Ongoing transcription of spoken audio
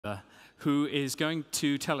who is going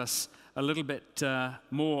to tell us a little bit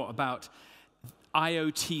more about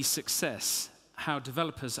IoT success, how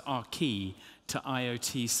developers are key to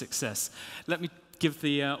IoT success. Let me give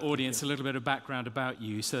the audience a little bit of background about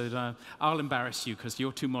you, so that I'll embarrass you because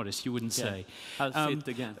you're too modest, you wouldn't say. I'll sit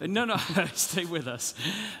again. No, stay with us.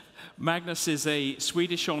 Magnus is a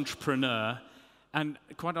Swedish entrepreneur and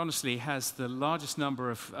quite honestly has the largest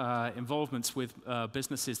number of involvements with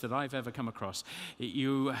businesses that I've ever come across.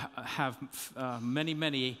 You have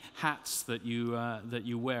many hats that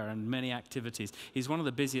you wear and many activities. He's one of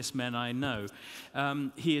the busiest men I know.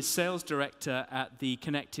 He is sales director at the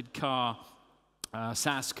connected car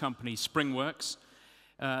SaaS company Springworks,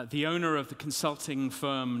 the owner of the consulting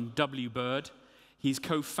firm W Bird. He's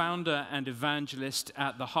co-founder and evangelist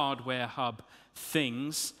at the hardware hub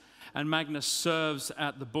Things. And Magnus serves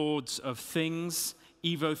at the boards of Things,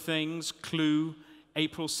 Evo Things, Clue,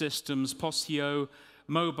 April Systems, Postio,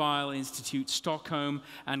 Mobile Institute Stockholm,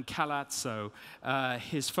 and Calazzo.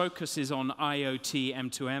 His focus is on IoT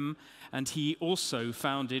M2M, and he also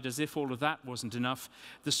founded, as if all of that wasn't enough,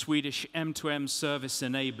 the Swedish M2M Service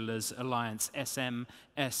Enablers Alliance,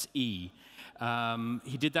 SMSE.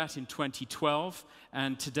 He did that in 2012,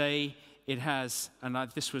 and today it has, and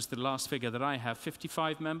this was the last figure that I have,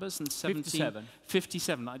 55 members and 17...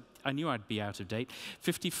 57. I knew I'd be out of date.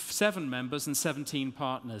 57 members and 17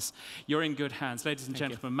 partners. You're in good hands. Ladies and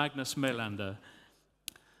gentlemen, Magnus Melander.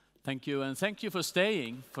 Thank you, and thank you for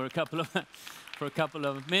staying for a couple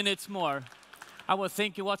of minutes more. I was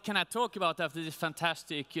thinking, what can I talk about after this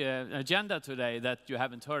fantastic agenda today that you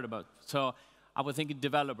haven't heard about? So I was thinking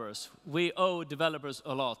developers. We owe developers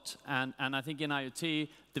a lot, and I think in IoT,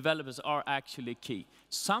 developers are actually key.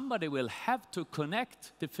 Somebody will have to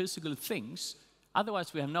connect the physical things,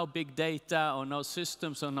 otherwise we have no big data or no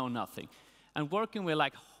systems or no nothing. And working with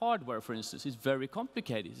like hardware, for instance, is very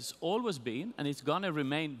complicated. It's always been, and it's going to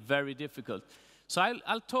remain very difficult. So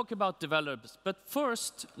I'll talk about developers, but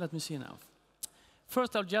first, let me see now.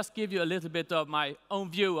 First, I'll just give you a little bit of my own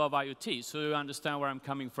view of IoT, so you understand where I'm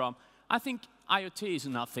coming from. I think IoT is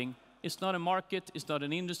nothing. It's not a market, it's not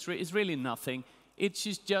an industry, it's really nothing. It's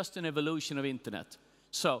just an evolution of internet.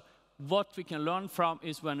 So what we can learn from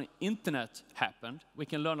is when internet happened. We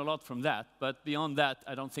can learn a lot from that, but beyond that,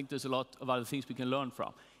 I don't think there's a lot of other things we can learn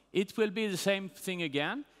from. It will be the same thing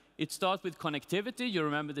again. It starts with connectivity. You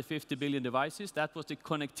remember the 50 billion devices? That was the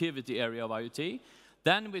connectivity area of IoT.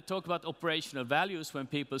 Then we talk about operational values when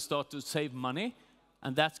people start to save money,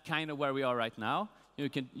 and that's kind of where we are right now.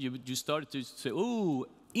 You started to say, "Ooh,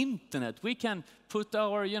 internet. We can put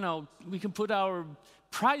our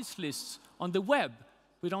price lists on the web.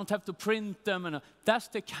 We don't have to print them." And that's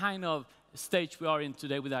the kind of stage we are in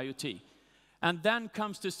today with IoT. And then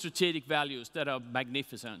comes the strategic values that are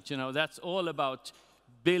magnificent. That's all about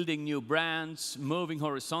building new brands, moving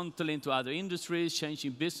horizontally into other industries,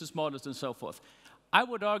 changing business models, and so forth. I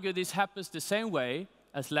would argue this happens the same way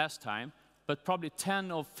as last time, but probably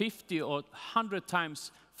 10 or 50 or 100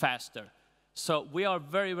 times faster. So we are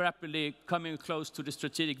very rapidly coming close to the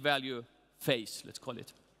strategic value phase, let's call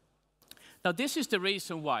it. Now, this is the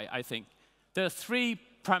reason why, I think. There are three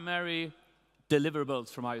primary deliverables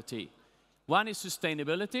from IoT. One is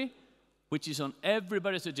sustainability, which is on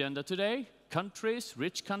everybody's agenda today. Countries,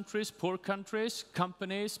 rich countries, poor countries,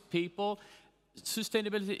 companies, people.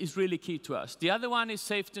 Sustainability is really key to us. The other one is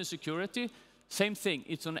safety and security. Same thing,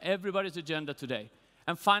 it's on everybody's agenda today.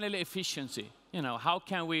 And finally, efficiency. How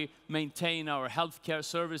can we maintain our healthcare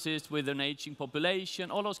services with an aging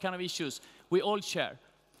population? All those kind of issues we all share.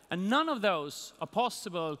 And none of those are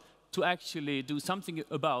possible to actually do something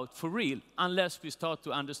about for real unless we start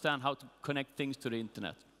to understand how to connect things to the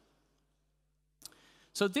internet.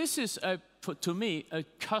 So this is, to me, a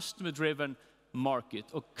customer-driven market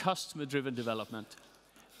or customer-driven development.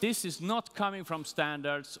 This is not coming from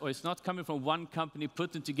standards, or it's not coming from one company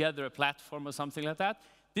putting together a platform or something like that.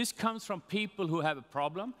 This comes from people who have a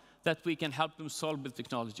problem that we can help them solve with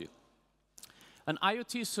technology. An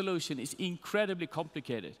IoT solution is incredibly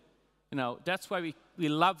complicated. That's why we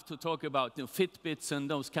love to talk about Fitbits and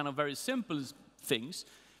those kind of very simple things.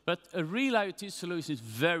 But a real IoT solution is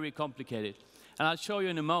very complicated. And I'll show you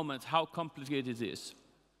in a moment how complicated it is.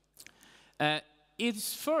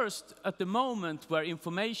 It's first at the moment where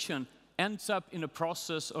information ends up in a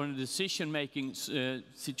process or in a decision-making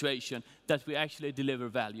situation that we actually deliver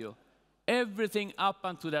value. Everything up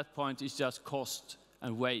until that point is just cost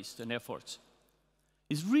and waste and effort.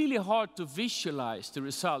 It's really hard to visualize the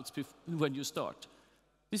results when you start.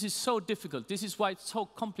 This is so difficult. This is why it's so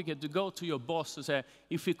complicated to go to your boss and say,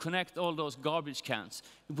 if we connect all those garbage cans,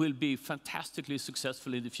 it will be fantastically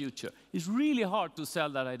successful in the future. It's really hard to sell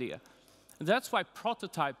that idea. And that's why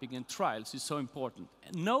prototyping and trials is so important.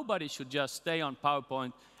 Nobody should just stay on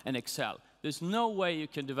PowerPoint and Excel. There's no way you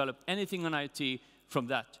can develop anything on IT from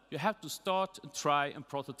that. You have to start and try and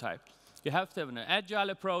prototype. You have to have an agile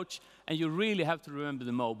approach, and you really have to remember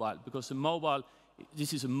the mobile, because the mobile,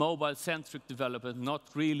 this is a mobile-centric development, not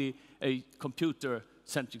really a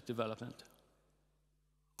computer-centric development.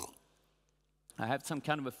 I have some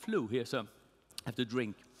kind of a flu here, so I have to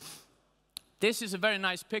drink. This is a very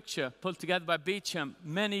nice picture pulled together by Beecham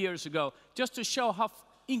many years ago, just to show how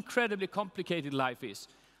incredibly complicated life is.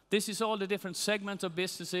 This is all the different segments of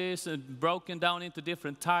businesses and broken down into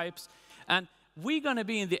different types. And we're going to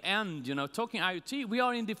be in the end, you know, talking IoT, we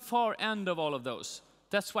are in the far end of all of those.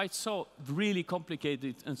 That's why it's so really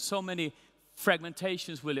complicated and so many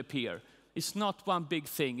fragmentations will appear. It's not one big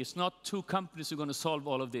thing. It's not two companies who are going to solve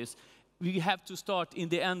all of this. We have to start in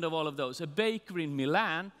the end of all of those. A baker in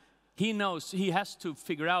Milan, he knows he has to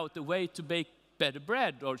figure out a way to bake better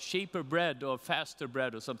bread or cheaper bread or faster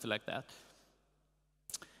bread or something like that.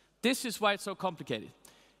 This is why it's so complicated.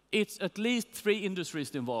 It's at least 3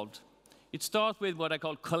 industries involved. It starts with what I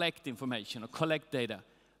call collect information or collect data.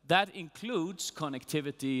 That includes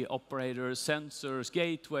connectivity, operators, sensors,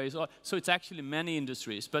 gateways. So it's actually many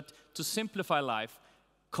industries. But to simplify life,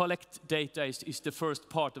 collect data is the first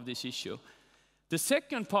part of this issue. The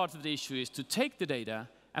second part of the issue is to take the data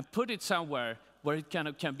and put it somewhere where it kind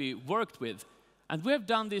of can be worked with. And we have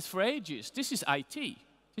done this for ages. This is IT.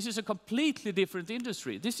 This is a completely different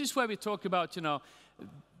industry. This is where we talk about, you know,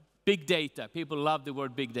 big data. People love the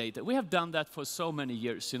word big data. We have done that for so many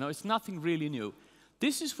years. You know, it's nothing really new.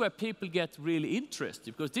 This is where people get really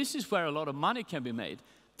interested, because this is where a lot of money can be made.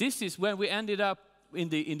 This is when we ended up in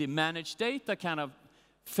the managed data kind of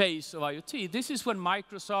phase of IoT. This is when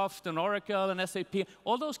Microsoft and Oracle and SAP,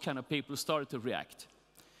 all those kind of people started to react.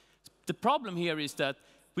 The problem here is that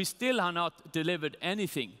we still have not delivered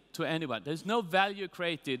anything to anyone. There's no value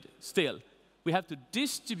created still. We have to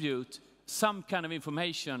distribute some kind of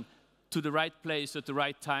information to the right place at the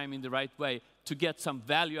right time in the right way to get some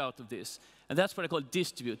value out of this. And that's what I call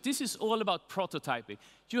distribute. This is all about prototyping.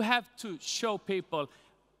 You have to show people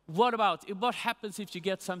what happens if you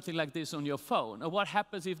get something like this on your phone? Or what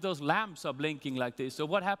happens if those lamps are blinking like this? Or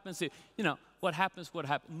what happens if, you know, what happens?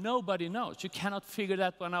 Nobody knows. You cannot figure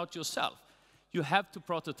that one out yourself. You have to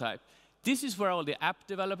prototype. This is where all the app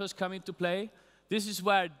developers come into play. This is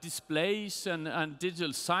where displays and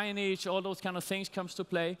digital signage, all those kind of things comes to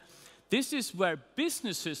play. This is where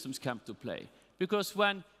business systems come to play. Because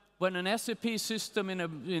when an SAP system in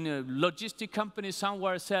a logistic company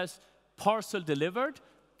somewhere says parcel delivered,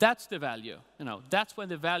 that's the value. You know, that's when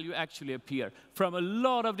the value actually appears from a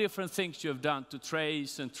lot of different things you have done to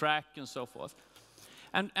trace and track and so forth.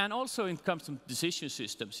 And also it comes to decision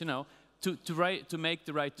systems, you know, to make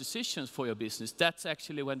the right decisions for your business. That's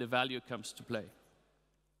actually when the value comes to play.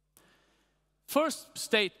 First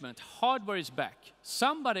statement, hardware is back.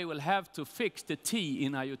 Somebody will have to fix the T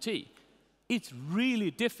in IoT. It's really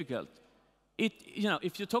difficult. You know,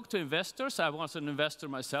 if you talk to investors, I was an investor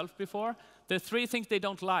myself before, there are 3 things they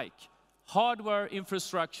don't like: hardware,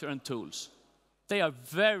 infrastructure, and tools. They are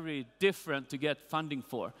very different to get funding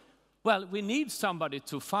for. Well, we need somebody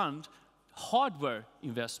to fund hardware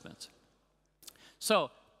investment.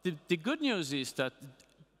 So the good news is that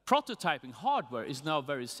prototyping hardware is now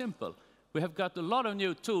very simple. We have got a lot of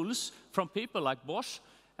new tools from people like Bosch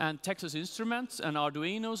and Texas Instruments and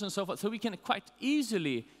Arduinos and so forth, so we can quite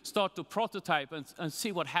easily start to prototype and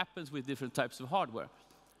see what happens with different types of hardware.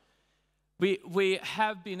 We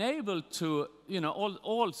have been able to, you know,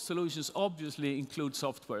 all solutions obviously include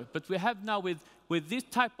software, but we have now with this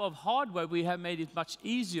type of hardware, we have made it much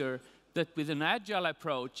easier that with an agile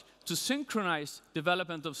approach to synchronize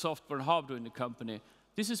development of software and hardware in the company.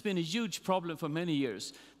 This has been a huge problem for many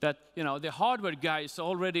years, that, you know, the hardware guys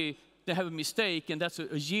already, they have a mistake, and that's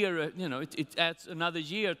a year, you know, it adds another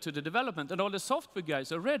year to the development, and all the software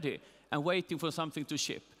guys are ready and waiting for something to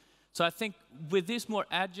ship. So I think with this more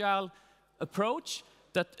agile approach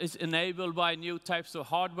that is enabled by new types of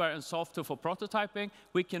hardware and software for prototyping,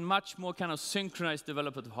 we can much more kind of synchronize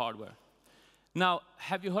development of hardware. Now,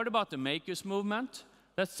 have you heard about the makers movement?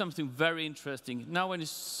 That's something very interesting. Now, when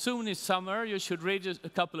it's soon is summer, you should read a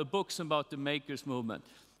couple of books about the makers movement.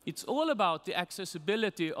 It's all about the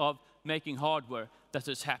accessibility of making hardware that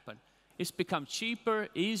has happened. It's become cheaper,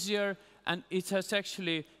 easier, and it has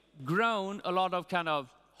actually grown a lot of kind of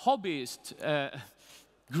hobbyist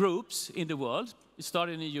groups in the world. It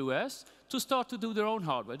started in the US to start to do their own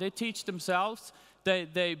hardware. They teach themselves,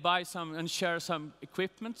 They buy some and share some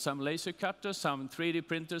equipment, some laser cutters, some 3D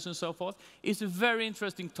printers and so forth. It's a very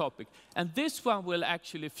interesting topic. And this one will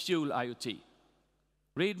actually fuel IoT.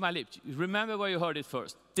 Read my lips. Remember where you heard it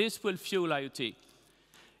first. This will fuel IoT.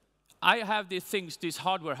 I have these things, this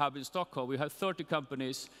hardware hub in Stockholm. We have 30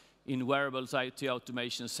 companies in wearables, IoT,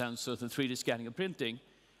 automation, sensors, and 3D scanning and printing.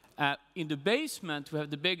 In the basement, we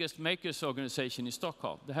have the biggest makers organization in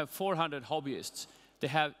Stockholm. They have 400 hobbyists. They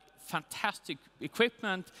have fantastic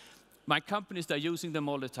equipment. My companies are using them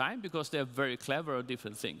all the time because they're very clever at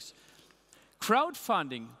different things.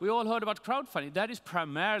 Crowdfunding, we all heard about crowdfunding. That is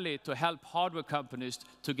primarily to help hardware companies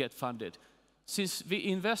to get funded. Since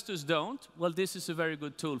the investors don't, well, this is a very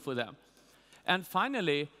good tool for them. And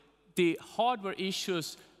finally, the hardware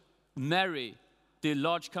issues marry the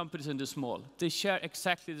large companies and the small. They share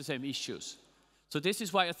exactly the same issues. So this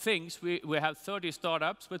is why at Things we have 30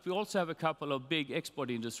 startups, but we also have a couple of big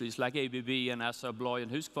export industries like ABB and Assa Abloy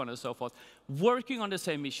and Husqvarna and so forth, working on the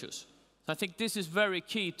same issues. So I think this is very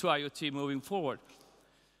key to IoT moving forward.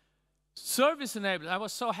 Service enablers. I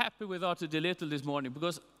was so happy with Arthur DeLittle this morning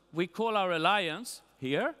because we call our alliance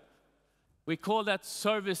here, we call that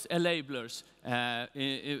service enablers,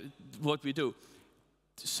 what we do.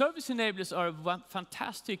 Service enablers are a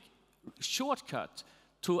fantastic shortcut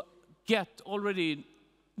to get already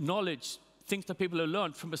knowledge, things that people have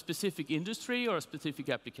learned from a specific industry or a specific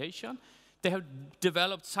application. They have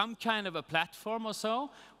developed some kind of a platform or so,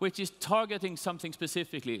 which is targeting something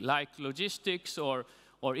specifically, like logistics or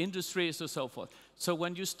industries or so forth. So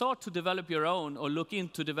when you start to develop your own or look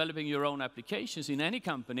into developing your own applications in any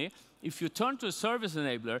company, if you turn to a service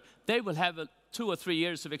enabler, they will have 2 or 3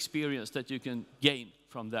 years of experience that you can gain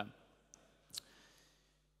from them.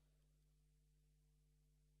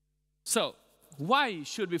 So, why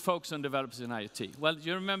should we focus on developers in IoT? Well,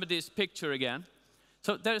 you remember this picture again.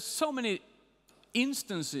 So there are so many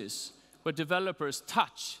instances where developers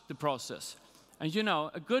touch the process. And you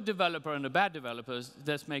know, a good developer and a bad developer,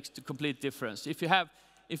 that makes the complete difference. If you have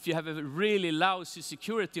a really lousy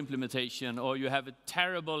security implementation, or you have a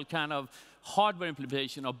terrible kind of hardware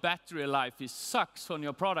implementation, or battery life sucks on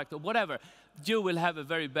your product, or whatever, you will have a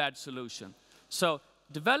very bad solution. So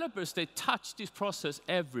developers, they touch this process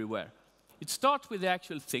everywhere. It starts with the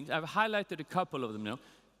actual things. I've highlighted a couple of them now.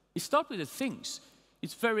 It starts with the things.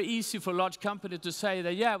 It's very easy for a large company to say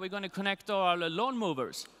that, yeah, we're going to connect all our lawn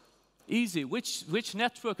mowers. Easy. Which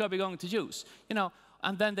network are we going to use? You know,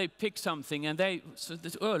 and then they pick something, and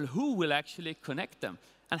who will actually connect them?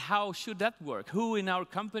 And how should that work? Who in our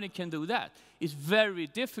company can do that? It's very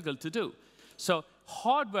difficult to do. So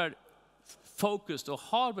hardware-focused or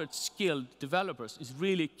hardware-skilled developers is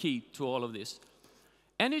really key to all of this.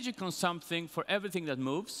 Energy consumption for everything that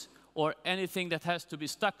moves, or anything that has to be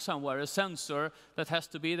stuck somewhere, a sensor that has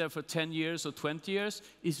to be there for 10 years or 20 years,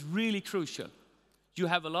 is really crucial. You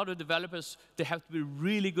have a lot of developers, they have to be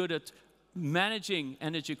really good at managing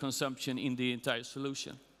energy consumption in the entire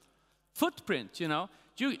solution. Footprint, you know,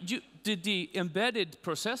 the embedded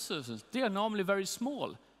processors, they are normally very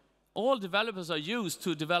small. All developers are used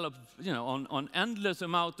to develop, you know, on endless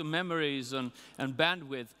amount of memories and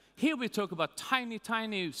bandwidth. Here we talk about tiny,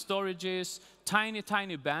 tiny storages, tiny,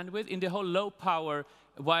 tiny bandwidth in the whole low-power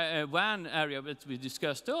WAN area that we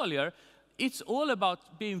discussed earlier. It's all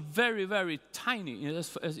about being very, very tiny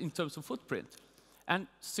in terms of footprint. And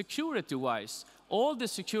security-wise, all the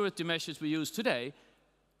security measures we use today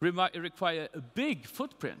require a big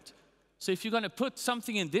footprint. So if you're going to put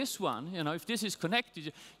something in this one, you know, if this is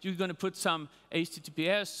connected, you're going to put some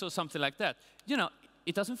HTTPS or something like that. You know,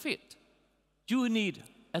 it doesn't fit. You need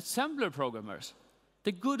assembler programmers,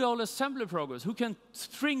 the good old assembler programmers who can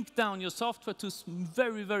shrink down your software to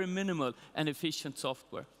very, very minimal and efficient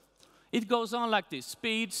software. It goes on like this.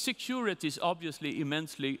 Speed, security is obviously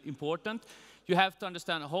immensely important. You have to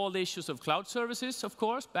understand all the issues of cloud services, of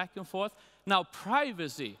course, back and forth. Now,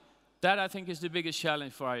 privacy, that I think is the biggest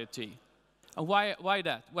challenge for IoT. And why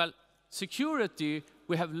that? Well, security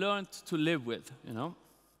we have learned to live with, you know.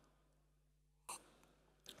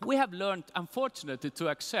 We have learned, unfortunately, to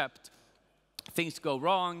accept things go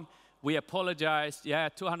wrong. We apologize. Yeah,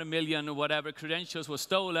 200 million or whatever credentials were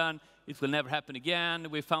stolen. It will never happen again.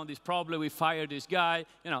 We found this problem. We fired this guy.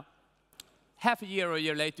 You know, half a year or a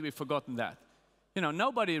year later, we've forgotten that. You know,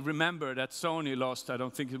 nobody remembered that Sony lost, I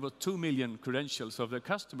don't think it was 2 million credentials of their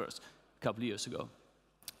customers a couple of years ago.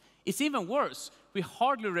 It's even worse. We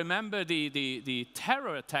hardly remember the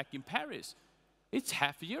terror attack in Paris. It's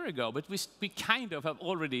half a year ago, but we kind of have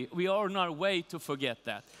already, we are on our way to forget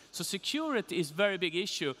that. So security is a very big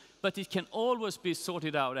issue, but it can always be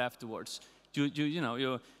sorted out afterwards. You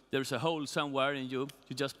know, there's a hole somewhere and you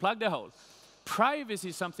just plug the hole. Privacy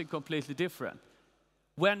is something completely different.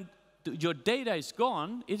 When your data is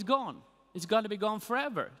gone, it's gone. It's going to be gone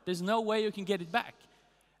forever. There's no way you can get it back.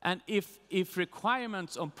 And if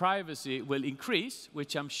requirements on privacy will increase,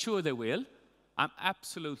 which I'm sure they will, I'm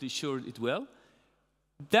absolutely sure it will,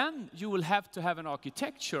 then you will have to have an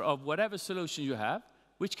architecture of whatever solution you have,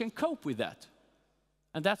 which can cope with that.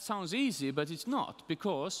 And that sounds easy, but it's not,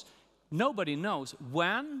 because nobody knows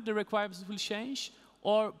when the requirements will change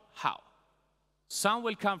or how. Some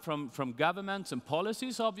will come from governments and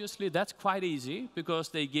policies, obviously. That's quite easy, because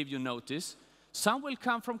they give you notice. Some will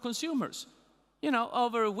come from consumers. You know,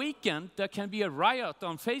 over a weekend, there can be a riot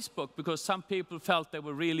on Facebook because some people felt they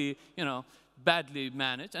were really, badly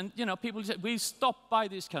managed. And, people say, we stop by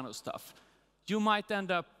this kind of stuff. You might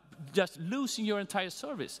end up just losing your entire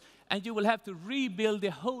service. And you will have to rebuild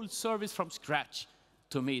the whole service from scratch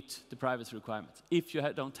to meet the privacy requirements if you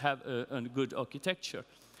don't have a good architecture.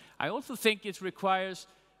 I also think it requires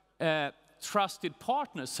trusted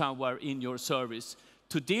partners somewhere in your service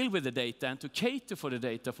to deal with the data and to cater for the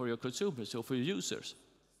data for your consumers or for your users.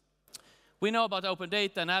 We know about open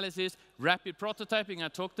data analysis, rapid prototyping I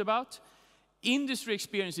talked about. Industry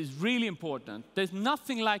experience is really important. There's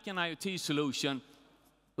nothing like an IoT solution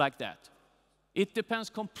like that. It depends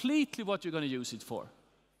completely what you're going to use it for.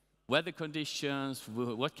 Weather conditions,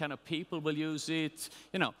 what kind of people will use it.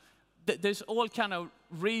 There's all kind of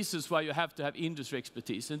reasons why you have to have industry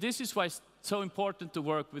expertise. And this is why it's so important to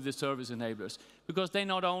work with the service enablers, because they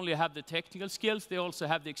not only have the technical skills, they also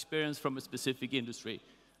have the experience from a specific industry.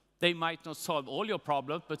 They might not solve all your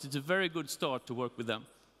problems, but it's a very good start to work with them.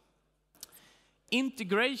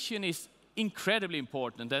 Integration is incredibly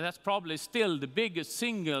important, and that's probably still the biggest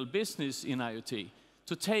single business in IoT.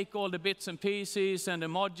 To take all the bits and pieces and the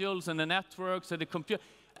modules and the networks and the computer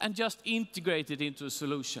and just integrate it into a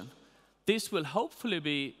solution. This will hopefully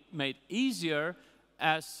be made easier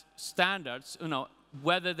as standards,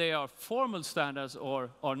 whether they are formal standards or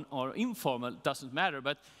informal, doesn't matter.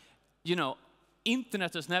 But,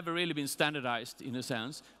 internet has never really been standardized in a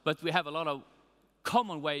sense, but we have a lot of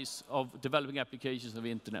common ways of developing applications of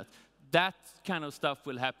internet. That kind of stuff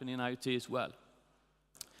will happen in IoT as well.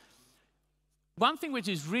 One thing which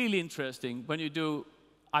is really interesting when you do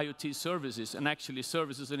IoT services, and actually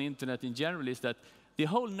services and internet in general, is that the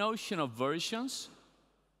whole notion of versions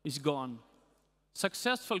is gone.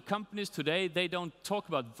 Successful companies today, they don't talk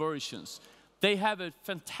about versions. They have a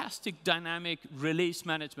fantastic dynamic release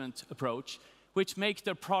management approach, which makes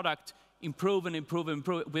their product improve and improve and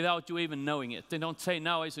improve without you even knowing it. They don't say,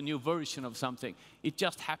 now it's a new version of something. It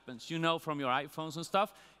just happens. You know from your iPhones and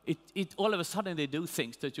stuff, all of a sudden they do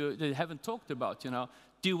things that they haven't talked about,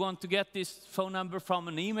 Do you want to get this phone number from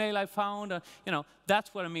an email I found?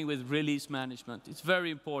 That's what I mean with release management. It's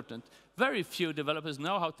very important. Very few developers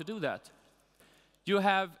know how to do that. You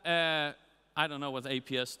have, I don't know what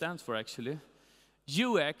APS stands for actually.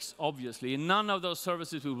 UX, obviously, none of those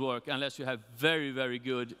services will work unless you have very, very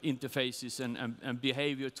good interfaces and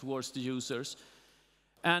behavior towards the users.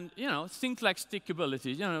 And, things like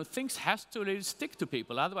stickability, things have to really stick to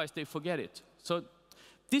people, otherwise they forget it. So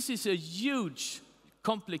this is a huge,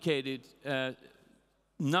 complicated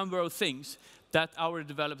number of things that our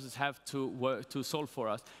developers have to solve for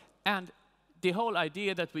us. And the whole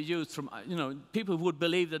idea that we use from, people would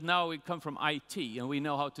believe that now we come from IT and we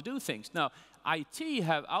know how to do things. Now, IT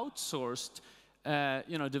have outsourced,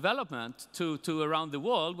 development to around the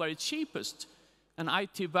world where it's cheapest. And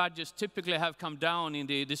IT budgets typically have come down in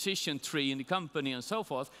the decision tree in the company and so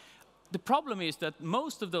forth. The problem is that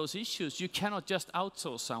most of those issues you cannot just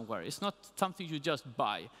outsource somewhere. It's not something you just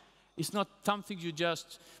buy. It's not something you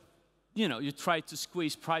just, you try to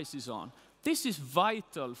squeeze prices on. This is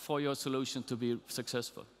vital for your solution to be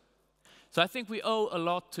successful. So I think we owe a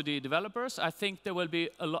lot to the developers. I think there will be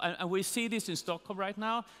a lot, and we see this in Stockholm right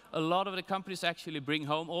now. A lot of the companies actually bring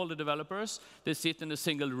home all the developers. They sit in a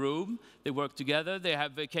single room. They work together. They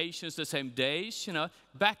have vacations the same days.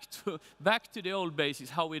 Back to the old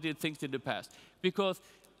basics, how we did things in the past. Because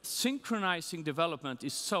synchronizing development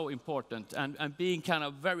is so important, and being kind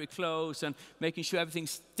of very close and making sure everything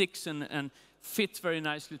sticks and fits very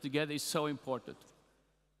nicely together is so important.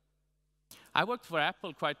 I worked for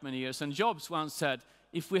Apple quite many years, and Jobs once said,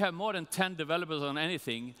 if we have more than 10 developers on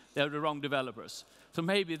anything, they're the wrong developers. So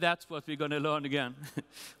maybe that's what we're going to learn again.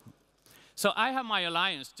 So I have my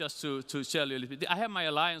alliance, just to tell you a little bit. I have my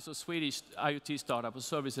alliance of Swedish IoT startups, or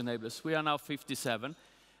service enablers. We are now 57.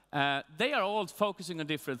 They are all focusing on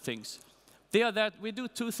different things. We do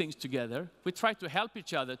two things together. We try to help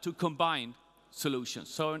each other to combine solutions.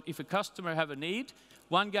 So if a customer have a need,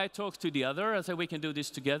 one guy talks to the other and say, we can do this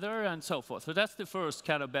together, and so forth. So that's the first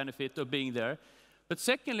kind of benefit of being there. But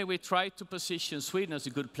secondly, we try to position Sweden as a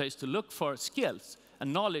good place to look for skills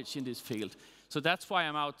and knowledge in this field. So that's why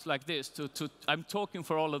I'm out like this. I'm talking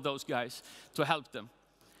for all of those guys to help them.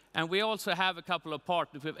 And we also have a couple of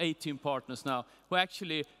partners. We have 18 partners now, who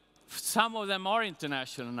actually, some of them are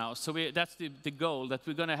international now. So that's the goal, that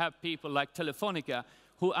we're going to have people like Telefonica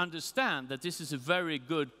who understand that this is a very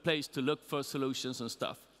good place to look for solutions and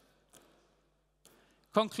stuff.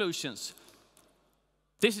 Conclusions.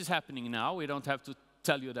 This is happening now. We don't have to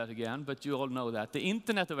tell you that again, but you all know that. The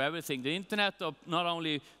Internet of everything, the Internet of not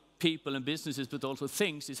only people and businesses, but also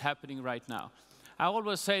things, is happening right now. I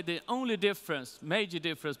always say the only difference, major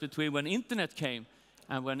difference between when Internet came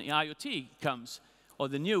and when IoT comes, or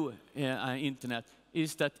the new Internet,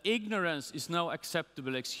 is that ignorance is no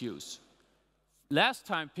acceptable excuse. Last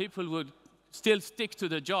time, people would still stick to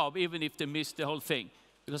the job even if they missed the whole thing,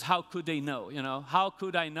 because how could they know? You know, how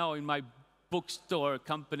could I know in my bookstore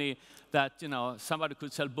company that, you know, somebody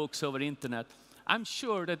could sell books over the Internet? I'm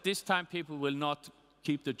sure that this time people will not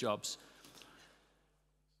keep their jobs.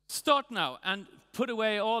 Start now and put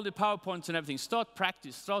away all the PowerPoints and everything. Start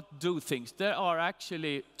practice, start do things. There are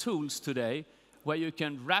actually tools today where you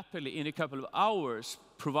can rapidly, in a couple of hours,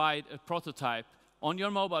 provide a prototype on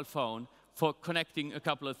your mobile phone for connecting a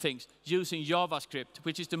couple of things using JavaScript,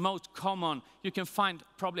 which is the most common. You can find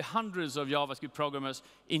probably hundreds of JavaScript programmers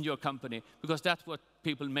in your company, because that's what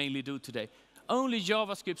people mainly do today. Only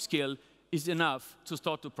JavaScript skill is enough to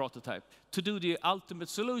start a prototype. To do the ultimate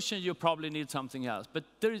solution, you probably need something else. But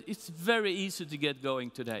it's very easy to get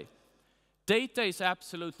going today. Data is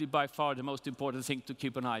absolutely by far the most important thing to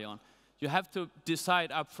keep an eye on. You have to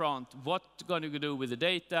decide up front what you're going to do with the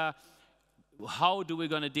data, how do we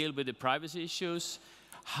going to deal with the privacy issues,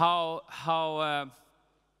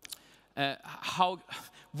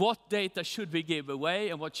 what data should we give away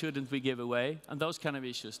and what shouldn't we give away, and those kind of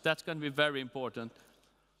issues. That's going to be very important.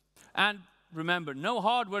 And remember, no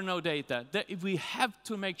hardware, no data. We have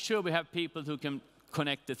to make sure we have people who can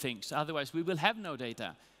connect the things. Otherwise, we will have no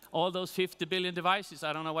data. All those 50 billion devices,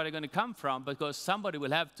 I don't know where they're going to come from, because somebody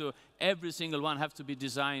will have to, every single one have to be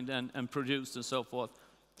designed and produced and so forth.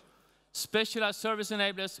 Specialized service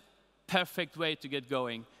enablers, perfect way to get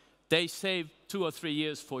going. They save 2 or 3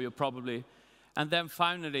 years for you probably. And then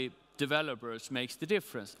finally, developers makes the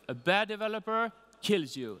difference. A bad developer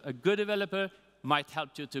kills you. A good developer might help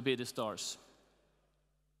you to be the stars.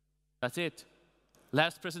 That's it.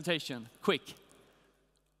 Last presentation, quick.